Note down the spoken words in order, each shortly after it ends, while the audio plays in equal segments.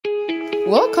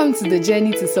Welcome to the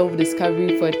Journey to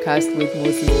Self-Discovery podcast with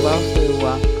Moses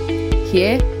Wafewa.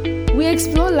 Here, we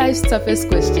explore life's toughest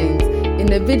questions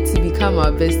in a bid to become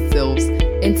our best selves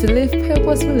and to live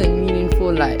purposeful and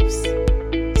meaningful lives.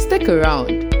 Stick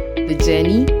around. The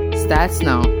journey starts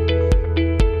now.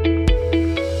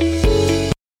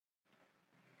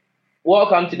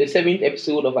 Welcome to the 7th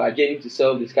episode of our Journey to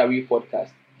Self-Discovery podcast.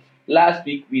 Last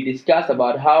week, we discussed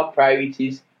about how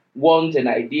priorities, wants, and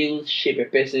ideals shape a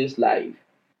person's life.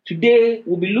 Today,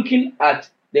 we'll be looking at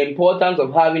the importance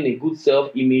of having a good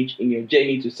self-image in your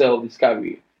journey to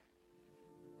self-discovery.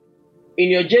 In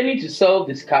your journey to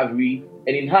self-discovery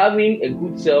and in having a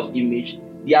good self-image,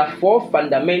 there are 4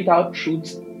 fundamental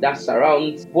truths that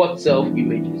surround what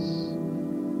self-image is.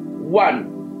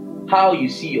 1. How you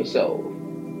see yourself.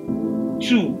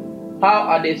 2.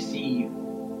 How others see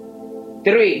you.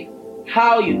 3.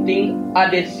 How you think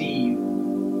others see you.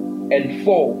 And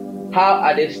 4. How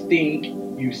others think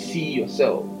you see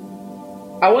yourself.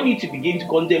 I want you to begin to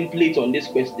contemplate on these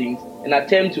questions and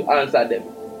attempt to answer them,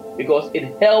 because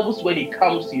it helps when it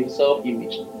comes to your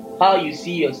self-image. How you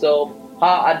see yourself,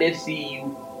 how others see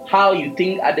you, how you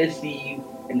think others see you,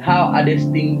 and how others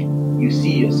think you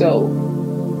see yourself.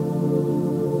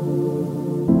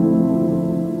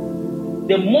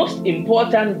 The most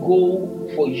important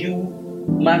goal for you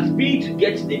must be to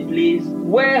get to the place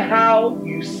where how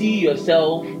you see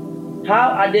yourself, how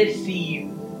others see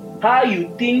you, how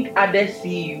you think others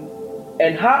see you,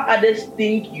 and how others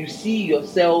think you see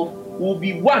yourself will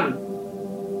be one.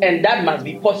 And that must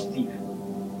be positive.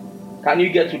 Can you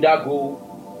get to that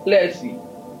goal? Let's see.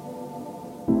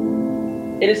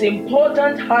 It is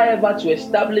important, however, to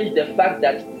establish the fact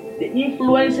that the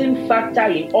influencing factor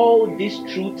in all this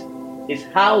truth is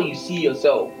how you see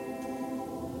yourself.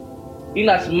 In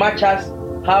as much as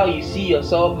how you see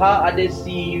yourself, how others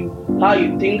see you, how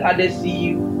you think others see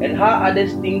you, and how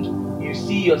others think you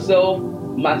see yourself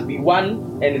must be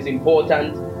one and is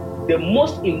important, the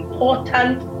most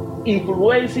important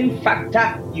influencing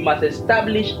factor you must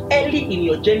establish early in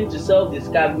your journey to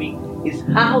self-discovery is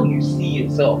how you see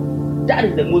yourself. That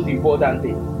is the most important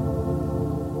thing.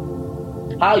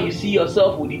 How you see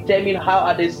yourself will determine how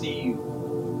others see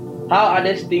you, how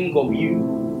others think of you,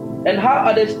 and how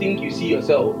others think you see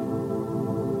yourself.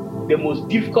 The most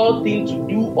difficult thing to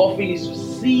do often is to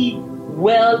see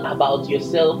well about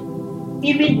yourself,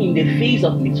 even in the face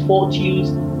of misfortunes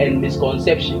and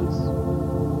misconceptions.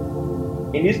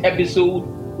 In this episode,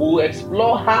 we'll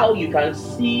explore how you can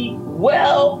see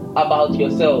well about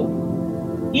yourself,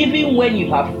 even when you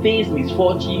have faced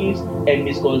misfortunes and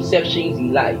misconceptions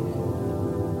in life.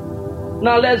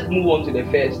 Now let's move on to the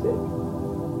first step.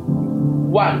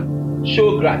 1.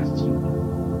 Show gratitude.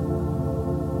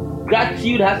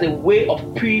 Gratitude has a way of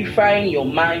purifying your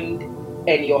mind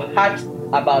and your heart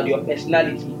about your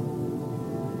personality.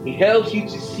 It helps you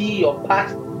to see your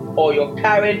past or your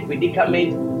current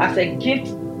predicament as a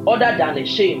gift other than a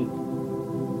shame.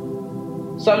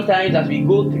 Sometimes as we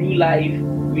go through life,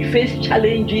 we face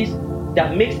challenges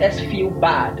that makes us feel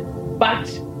bad. But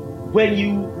when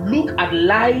you look at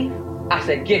life as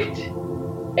a gift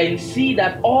and see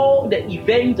that all the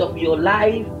events of your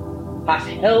life has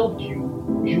helped you,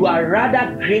 you are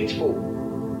rather grateful.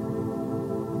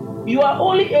 You are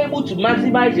only able to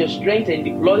maximize your strength and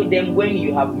deploy them when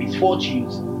you have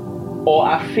misfortunes or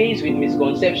are faced with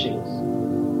misconceptions.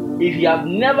 If you have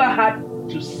never had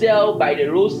to sell by the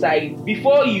roadside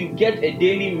before you get a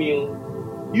daily meal,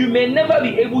 you may never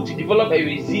be able to develop a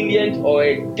resilient or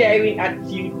a daring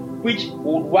attitude which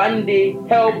would one day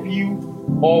help you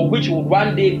or which would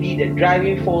one day be the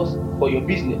driving force for your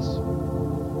business.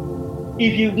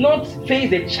 If you've not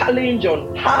faced a challenge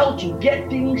on how to get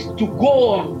things to go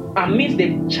on amidst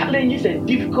the challenges and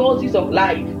difficulties of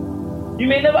life, you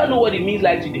may never know what it means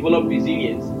like to develop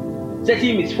resilience.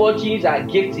 Certain misfortunes are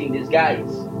gifts in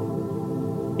disguise.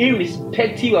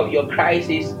 Irrespective of your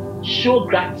crisis, show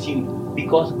gratitude,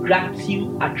 because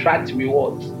gratitude attracts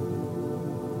rewards.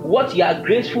 What you are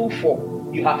grateful for,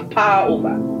 you have power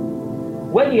over.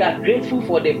 When you are grateful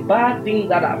for the bad things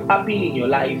that have happened in your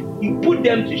life, you put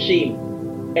them to shame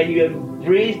and you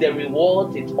embrace the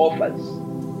rewards it offers.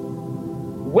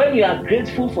 When you are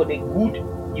grateful for the good,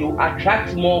 you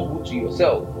attract more good to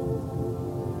yourself.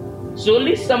 So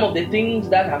list some of the things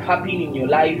that have happened in your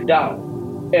life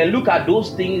down and look at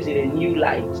those things in a new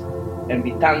light and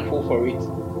be thankful for it.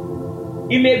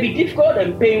 It may be difficult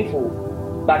and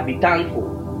painful, but be thankful.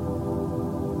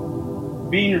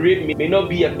 Being raped may not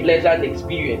be a pleasant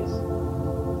experience,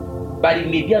 but it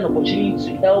may be an opportunity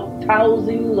to help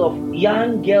thousands of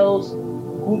young girls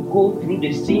who go through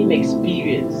the same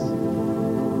experience.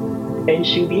 and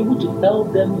she'll be able to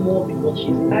help them more because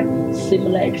she's had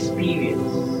similar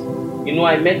experience.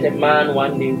 I met a man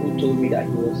one day who told me that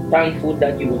he was thankful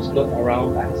that he was not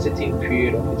around at a certain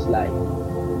period of his life.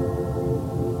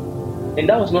 And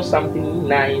that was not something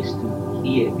nice to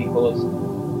hear, because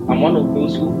I'm one of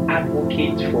those who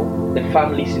advocate for the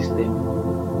family system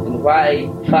and why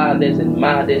fathers and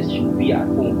mothers should be at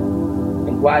home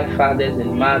and why fathers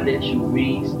and mothers should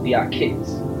raise their kids.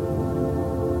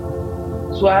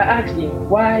 So I asked him,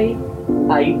 why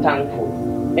are you thankful?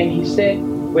 And he said,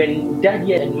 when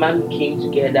daddy and mom came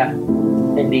together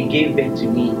and they gave birth to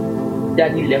me,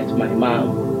 daddy left my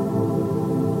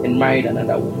mom and married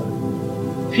another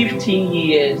woman. 15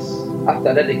 years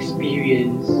after that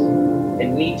experience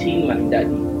and meeting my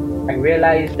daddy, I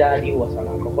realized daddy was an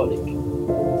alcoholic.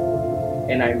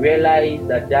 And I realized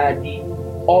that daddy,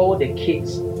 all the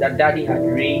kids that daddy had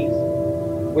raised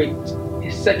with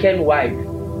his second wife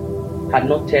had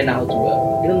not turned out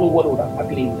well. I don't know what would have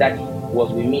happened if daddy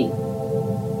was with me.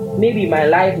 Maybe my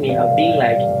life may have been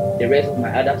like the rest of my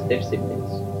other step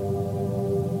siblings.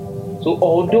 So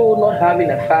although not having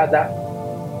a father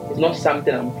is not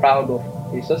something I'm proud of,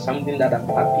 it's not something that I'm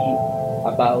happy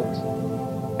about,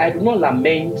 I do not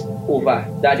lament over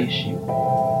that issue.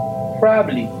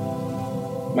 Probably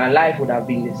my life would have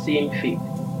been the same fate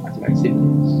as my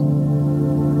siblings.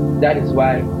 That is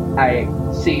why I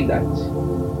say that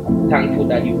I'm thankful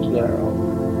that he was not around.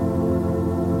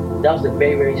 That was a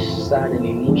very, very sad and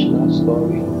emotional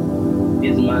story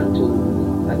this man told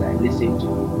me as I listened to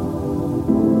him.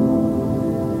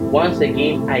 Once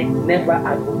again, I never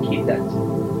advocate that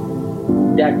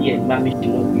daddy and mommy should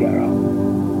not be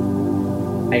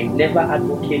around. I never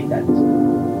advocate that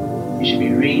you should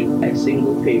be raised by a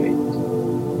single parent.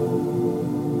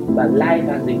 But life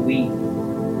has a way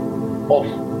of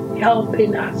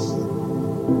helping us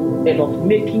and of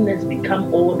making us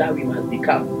become all that we must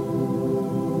become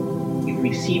if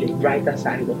we see the brighter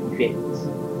side of events.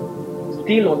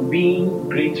 Still on being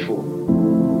grateful,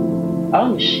 I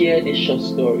want to share this short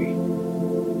story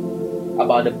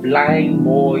about a blind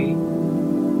boy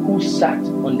who sat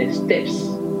on the steps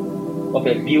of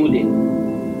a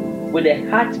building with a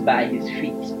hat by his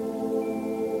feet.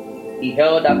 He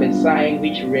held up a sign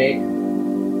which read,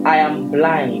 "I am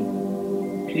blind,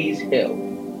 please help."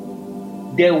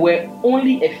 There were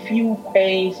only a few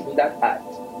coins in that hat.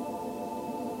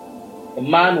 A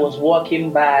man was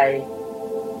walking by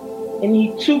and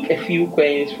he took a few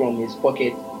coins from his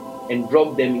pocket and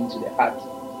dropped them into the hat.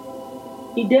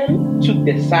 He then took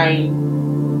the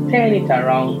sign, turned it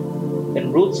around,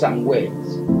 and wrote some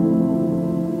words.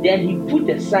 Then he put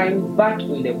the sign back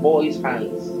in the boy's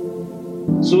hands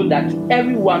so that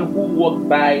everyone who walked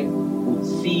by would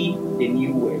see the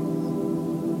new words.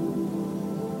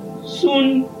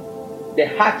 Soon, the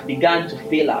hat began to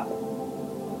fill up.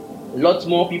 Lots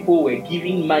more people were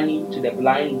giving money to the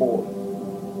blind boy.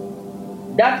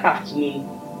 That afternoon,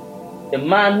 the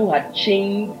man who had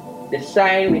changed the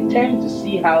sign returned to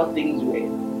see how things were.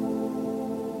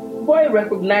 The boy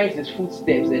recognized his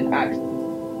footsteps and asked,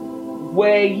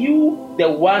 "Were you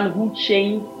the one who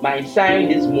changed my sign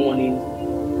this morning?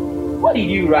 What did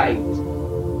you write?"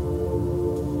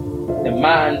 The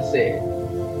man said,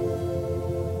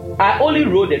 "I only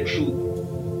wrote the truth.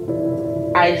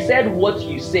 I said what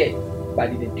you said, but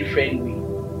in a different way.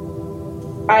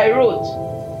 I wrote,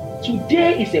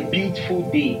 'Today is a beautiful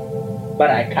day, but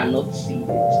I cannot see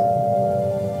it.'"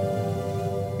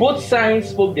 Both signs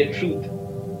spoke the truth,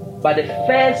 but the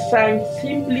first sign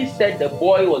simply said the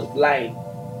boy was blind,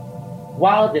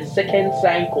 while the second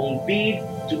sign conveyed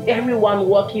to everyone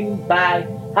walking by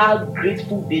how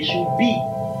grateful they should be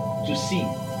to see.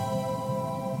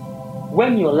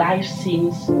 When your life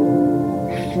seems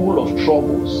full of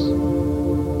troubles,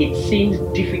 it seems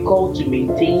difficult to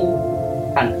maintain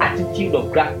an attitude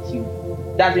of gratitude,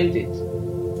 doesn't it?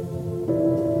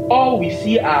 All we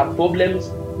see are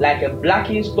problems like a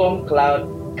blackened storm cloud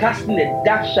casting a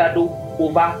dark shadow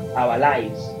over our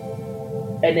lives.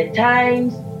 And at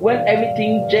times when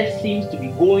everything just seems to be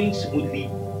going smoothly,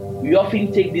 we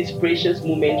often take this precious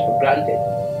moment for granted,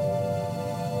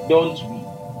 don't we?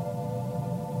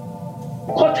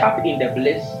 Caught up in the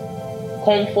bliss,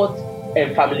 comfort,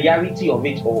 and familiarity of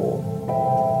it all,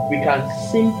 we can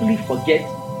simply forget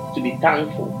to be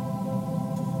thankful.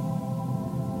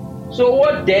 So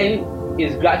what then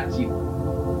is gratitude?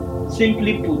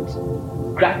 Simply put,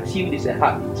 gratitude is a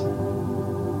habit.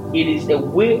 It is a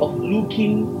way of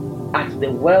looking at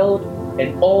the world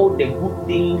and all the good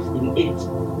things in it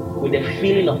with a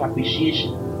feeling of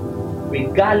appreciation,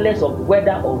 regardless of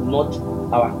whether or not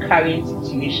our current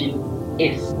situation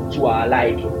is to our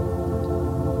liking.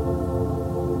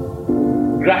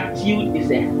 Gratitude is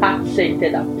a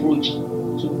heart-centered approach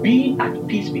to being at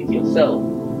peace with yourself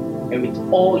and with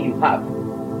all you have.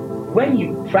 When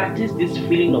you practice this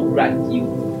feeling of gratitude,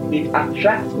 it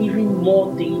attracts even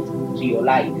more things to your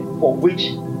life for which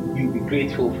you'll be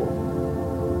grateful for.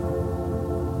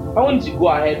 I want you to go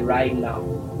ahead right now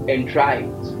and try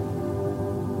it.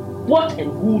 What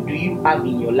and who do you have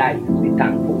in your life to be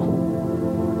thankful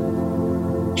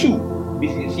for? 2, be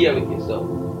sincere with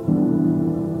yourself.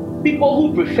 People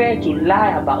who prefer to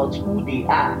lie about who they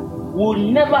are will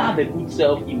never have a good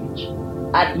self-image.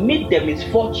 Admit the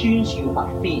misfortunes you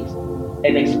have faced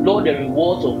and explore the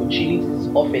rewards opportunities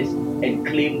offers and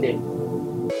claim them.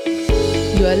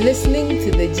 You are listening to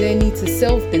the Journey to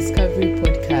Self-Discovery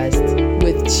podcast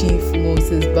with Chief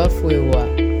Moses Bafwewa.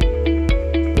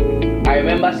 I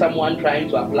remember someone trying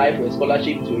to apply for a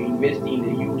scholarship to a university in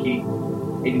the UK,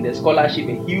 and in the scholarship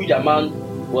a huge amount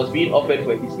was being offered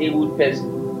for a disabled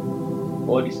person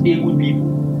or disabled people.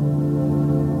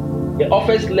 The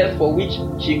offers left for which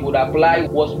she could apply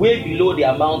was way below the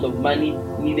amount of money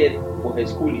needed for her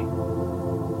schooling.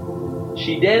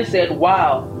 She then said,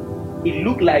 wow, it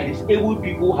looked like disabled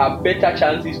people have better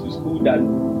chances to school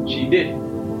than she did.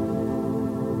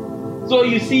 So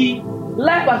you see,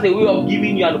 life has a way of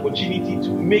giving you an opportunity to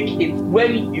make it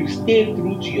when you stay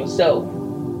true to yourself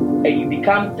and you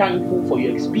become thankful for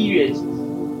your experiences.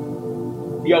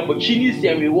 The opportunities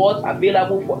and rewards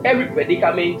available for every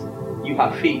predicament you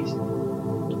have faced.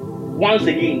 Once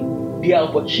again, there are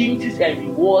opportunities and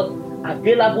rewards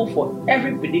available for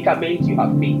every predicament you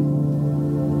have faced.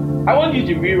 I want you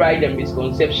to rewrite the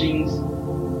misconceptions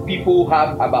people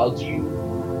have about you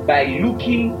by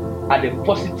looking at the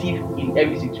positive in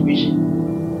every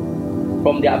situation.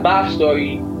 From the above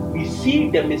story, we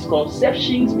see the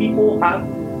misconceptions people have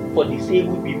for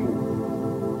disabled people.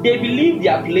 They believe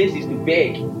their place is to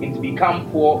beg and to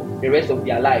become poor the rest of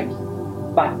their lives.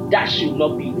 But that should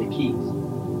not be the case.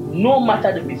 No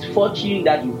matter the misfortune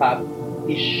that you have,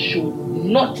 it should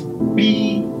not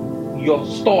be your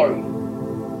story.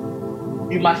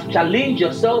 You must challenge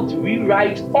yourself to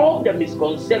rewrite all the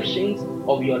misconceptions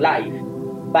of your life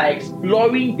by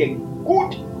exploring the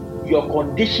good your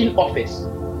condition offers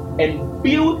and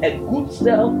build a good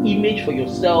self-image for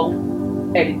yourself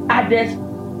and others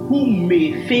who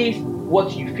may face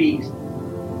what you face.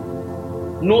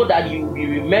 Know that you will be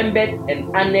remembered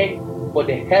and honored for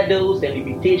the hurdles and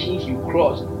limitations you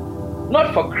crossed,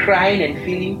 not for crying and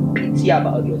feeling pity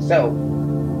about yourself.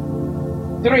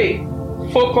 3,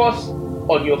 focus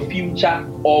on your future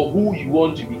or who you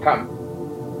want to become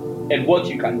and what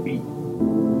you can be.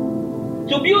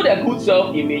 To build a good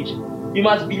self-image, you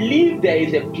must believe there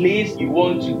is a place you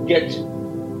want to get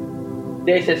to.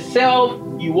 There is a self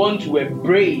you want to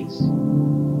embrace,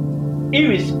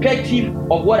 irrespective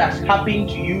of what has happened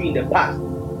to you in the past.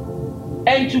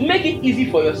 And to make it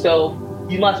easy for yourself,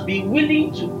 you must be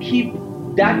willing to keep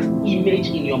that image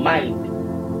in your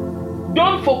mind.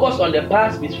 Don't focus on the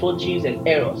past misfortunes and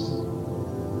errors,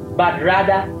 but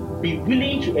rather be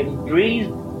willing to embrace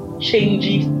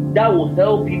changes that will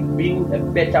help you build a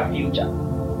better future.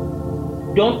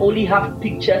 Don't only have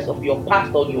pictures of your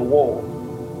past on your wall.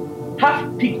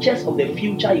 Have pictures of the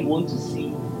future you want to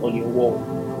see on your wall.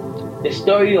 The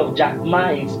story of Jack Ma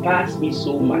inspires me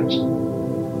so much.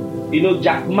 You know,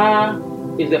 Jack Ma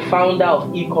is the founder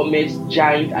of e-commerce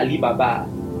giant Alibaba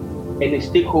and a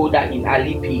stakeholder in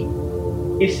Alipay,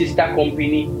 its sister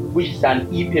company, which is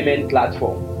an e-payment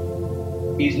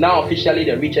platform. He is now officially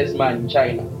the richest man in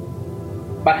China.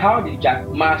 But how did Jack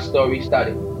Ma's story start?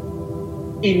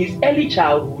 In his early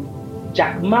childhood,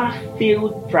 Jack Ma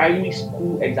failed primary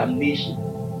school examination.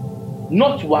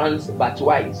 Not once, but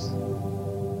twice.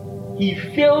 He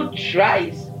failed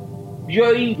thrice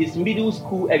during his middle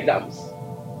school exams.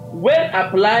 When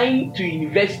applying to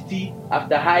university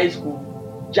after high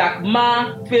school, Jack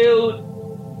Ma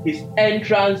failed his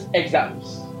entrance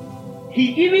exams.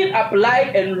 He even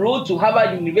applied and wrote to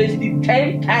Harvard University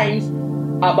 10 times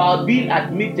about being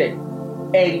admitted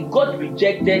and got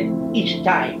rejected each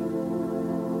time.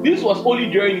 This was only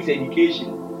during his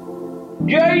education.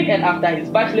 During and after his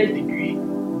bachelor's degree,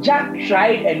 Jack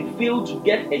tried and failed to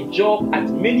get a job at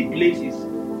many places.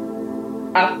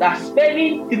 After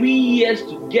spending 3 years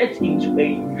to get into a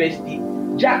university,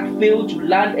 Jack failed to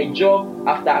land a job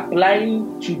after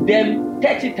applying to them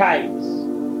 30 times.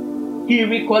 He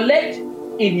recollects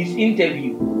in his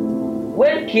interview,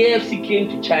 when KFC came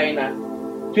to China,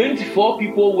 24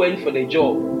 people went for the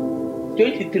job.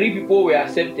 23 people were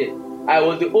accepted. I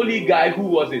was the only guy who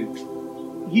wasn't.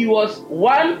 He was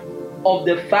one of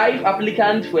the 5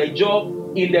 applicants for a job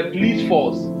in the police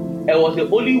force and was the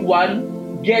only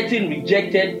one getting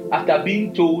rejected after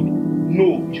being told,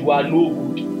 no, you are no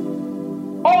good.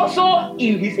 Also,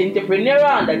 in his entrepreneurial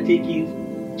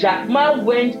undertakings, Jack Ma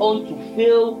went on to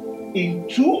fail in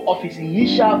 2 of his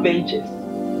initial ventures,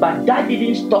 but that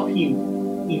didn't stop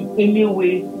him in any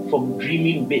way from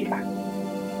dreaming bigger.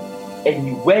 And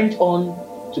he went on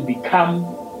to become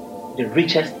the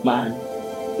richest man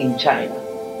in China.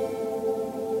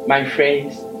 My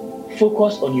friends,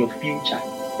 focus on your future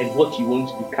and what you want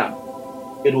to become.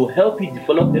 It will help you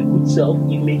develop a good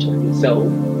self-image of yourself.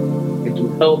 It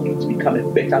will help you to become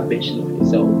a better version of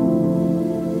yourself,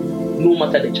 no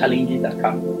matter the challenges that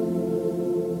come.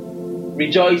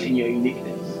 Rejoice in your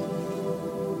uniqueness.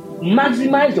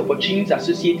 Maximize the opportunities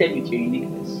associated with your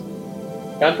uniqueness.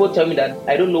 And people tell me that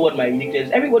I don't know what my uniqueness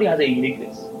is. Everybody has a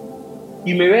uniqueness.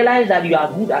 You may realize that you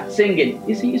are good at singing.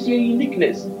 It's your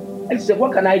uniqueness. And you say,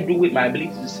 what can I do with my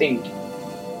ability to sing?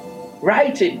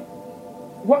 Writing.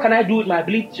 What can I do with my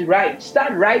ability to write?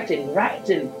 Start writing.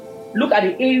 Look at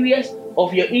the areas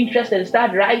of your interest and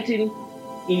start writing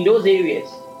in those areas.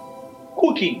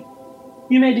 Cooking.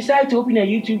 You may decide to open a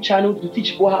YouTube channel to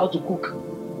teach people how to cook.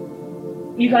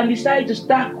 You can decide to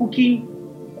start cooking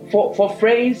for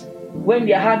friends when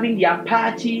they are having their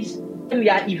parties, when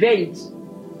there are events.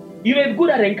 You may be good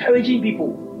at encouraging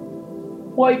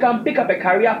people. Or you can pick up a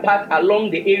career path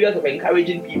along the areas of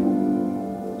encouraging people.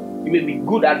 You may be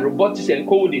good at robotics and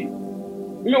coding.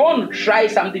 You may want to try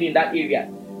something in that area.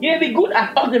 You may be good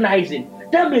at organizing.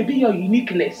 That may be your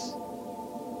uniqueness.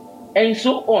 And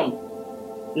so on.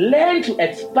 Learn to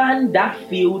expand that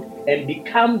field and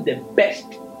become the best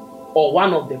or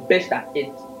one of the best at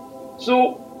it.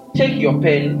 So take your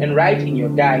pen and write in your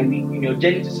diary, in your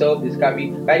journey to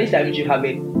self-discovery. By this time, you should have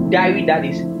a diary that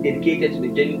is dedicated to the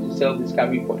Journey to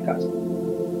Self-Discovery podcast.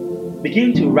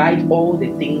 Begin to write all the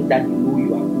things that you know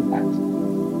you are good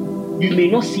at. You may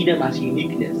not see them as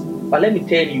uniqueness, but let me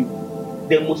tell you,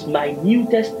 the most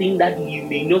minutest thing that you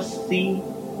may not see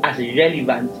as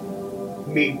relevant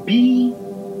may be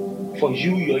for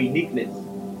you your uniqueness.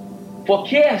 For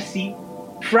KFC,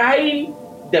 frying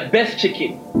the best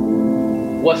chicken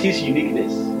was his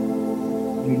uniqueness.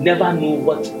 You never know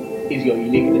what is your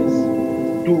uniqueness.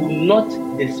 Do not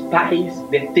despise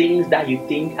the things that you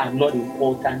think are not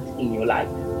important in your life.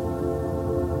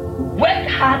 Work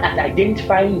hard at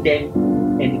identifying them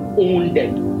and own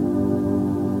them.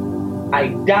 I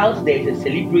doubt there is a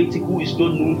celebrity who is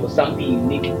not known for something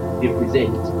unique they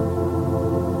present.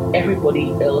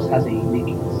 Everybody else has a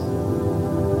uniqueness.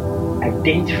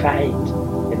 Identify it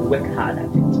and work hard at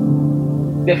it.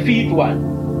 The 5th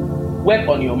one, work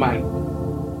on your mind.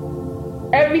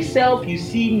 Every self you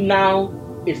see now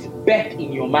is birthed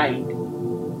in your mind.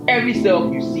 Every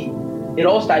self you see, it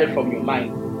all started from your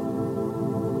mind.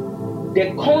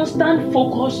 The constant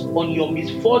focus on your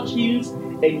misfortunes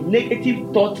and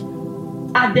negative thoughts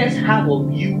others have of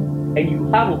you and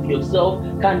you have of yourself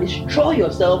can destroy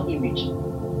your self-image.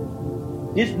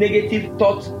 These negative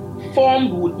thoughts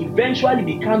formed will eventually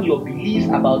become your beliefs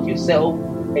about yourself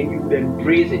and you will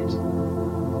embrace it.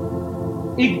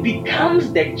 It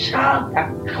becomes the child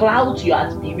that clouds your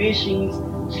aspirations,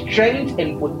 strength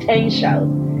and potential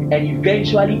and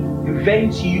eventually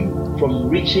prevents you from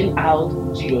reaching out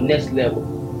to your next level.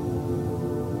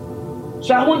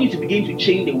 So I want you to begin to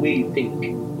change the way you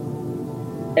think.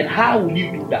 And how will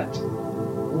you do that?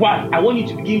 1, I want you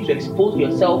to begin to expose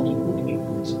yourself to good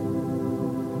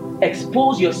input.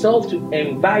 Expose yourself to an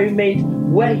environment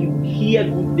where you hear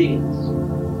good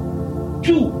things.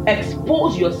 2,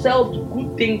 expose yourself to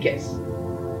good thinkers.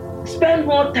 Spend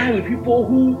more time with people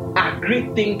who are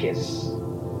great thinkers.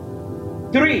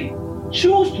 3,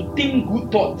 choose to think good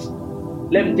thoughts.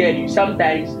 Let me tell you,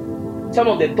 sometimes some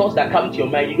of the thoughts that come to your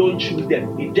mind, you don't choose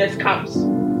them. It just comes.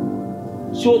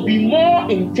 So be more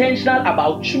intentional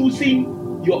about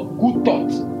choosing your good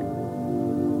thoughts.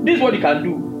 This is what you can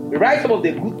do. Write some of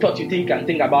the good thoughts you think you can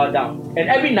think about down. And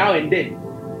every now and then,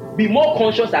 be more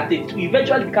conscious that it will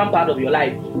eventually become part of your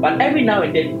life. But every now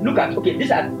and then, look at, okay,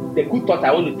 these are the good thoughts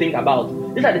I want to think about.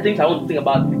 These are the things I want to think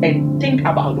about. And think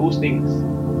about those things.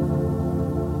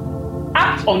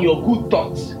 Act on your good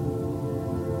thoughts.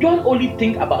 Don't only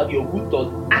think about your good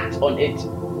thoughts, act on it.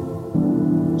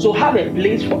 So have a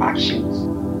place for actions.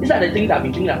 These are the things I've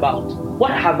been thinking about. What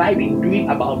have I been doing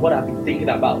about what I've been thinking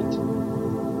about?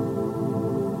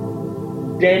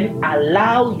 Then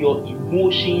allow your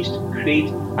emotions to create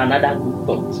another good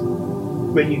thought.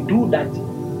 When you do that,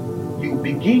 you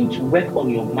begin to work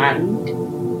on your mind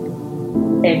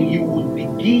and you will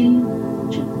begin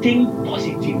to think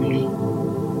positively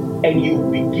and you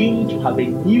begin to have a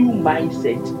new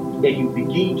mindset and you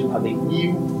begin to have a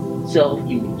new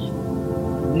self-image.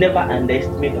 never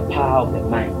underestimate the power of the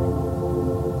mind,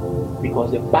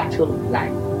 because the battle of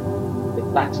life is the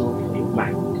battle for your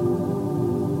mind.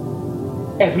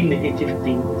 Every negative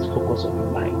thing is focused on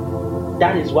your mind.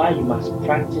 That is why you must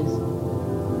practice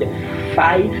the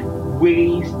 5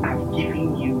 ways I've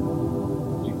given you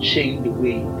to change the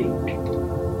way you think.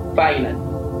 Finally,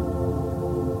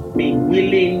 be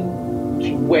willing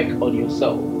to work on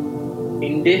yourself.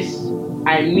 In this,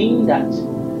 I mean that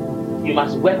you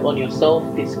must work on yourself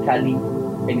physically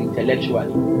and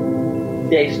intellectually.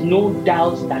 There is no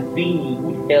doubt that being in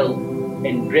good health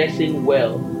and dressing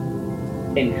well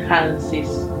enhances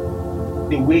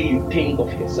the way you think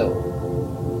of yourself.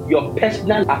 Your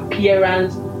personal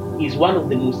appearance is one of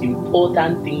the most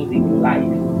important things in your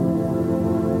life.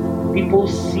 People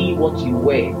see what you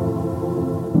wear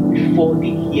before they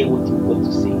hear what you've got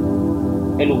to say.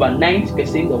 And over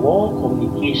 90% of all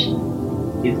communication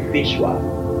is visual,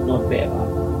 not verbal.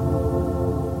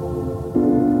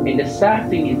 And the sad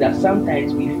thing is that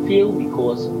sometimes we fail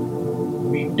because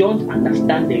we don't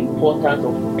understand the importance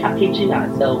of packaging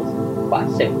ourselves for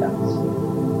acceptance.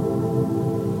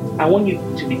 I want you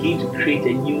to begin to create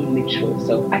a new niche for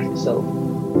yourself. Ask yourself,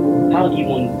 how do you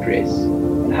want to dress?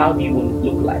 And how do you want to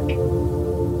look like?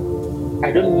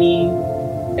 I don't mean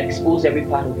expose every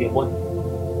part of your body.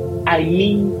 I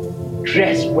mean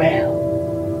dress well.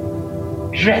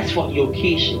 Dress for the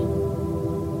occasion.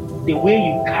 The way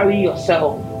you carry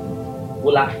yourself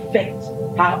will affect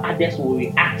how others will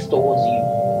react towards you.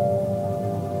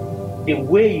 The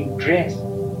way you dress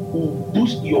will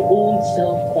boost your own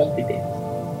self-confidence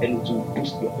and it will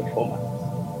boost your performance.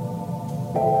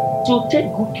 So take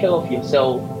good care of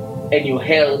yourself and your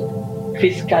health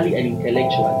physically and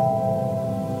intellectually.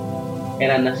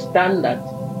 And understand that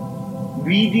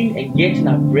reading and getting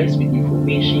abreast with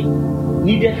information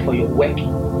needed for your work,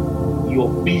 your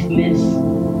business,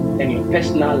 and your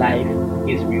personal life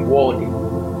is rewarding,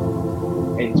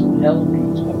 and to help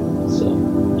you to have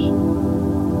self-image.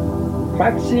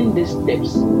 Practicing these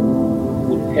steps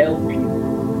will help you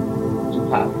to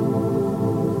have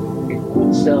a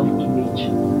good self-image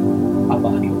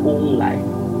about your own life,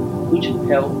 which will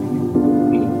help you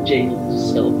in your journey to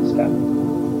self-discovery.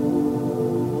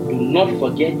 Do not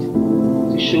forget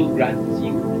to show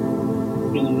gratitude.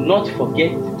 Do not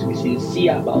forget to be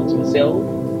sincere about yourself.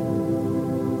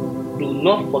 Do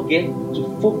not forget to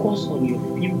focus on your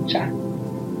future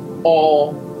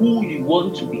or who you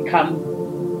want to become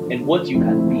and what you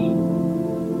can be.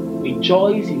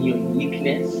 Rejoice in your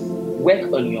uniqueness,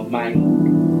 work on your mind,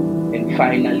 and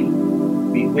finally,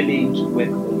 be willing to work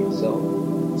on yourself.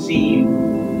 See you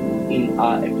in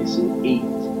our episode 8,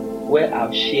 where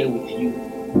I'll share with you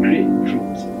great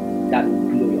truths that will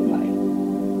blow your mind.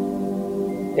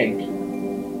 Thank you.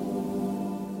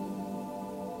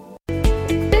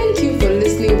 Thank you for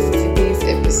listening to today's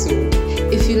episode.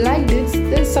 If you liked it,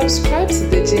 then subscribe to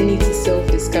the Journey to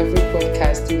Self-Discovery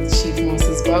podcast with Chief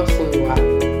Moses Balfour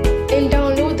and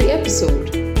download the episode.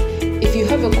 If you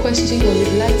have a question or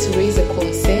would like to raise a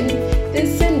concern, then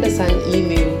send us an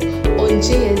email on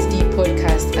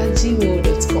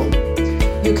jsdpodcast@gmail.com.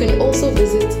 You can also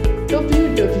visit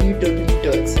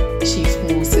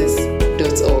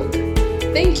www.chiefmoses.org.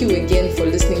 Thank you again for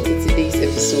listening to today's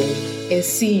episode and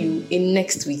see you in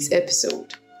next week's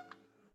episode.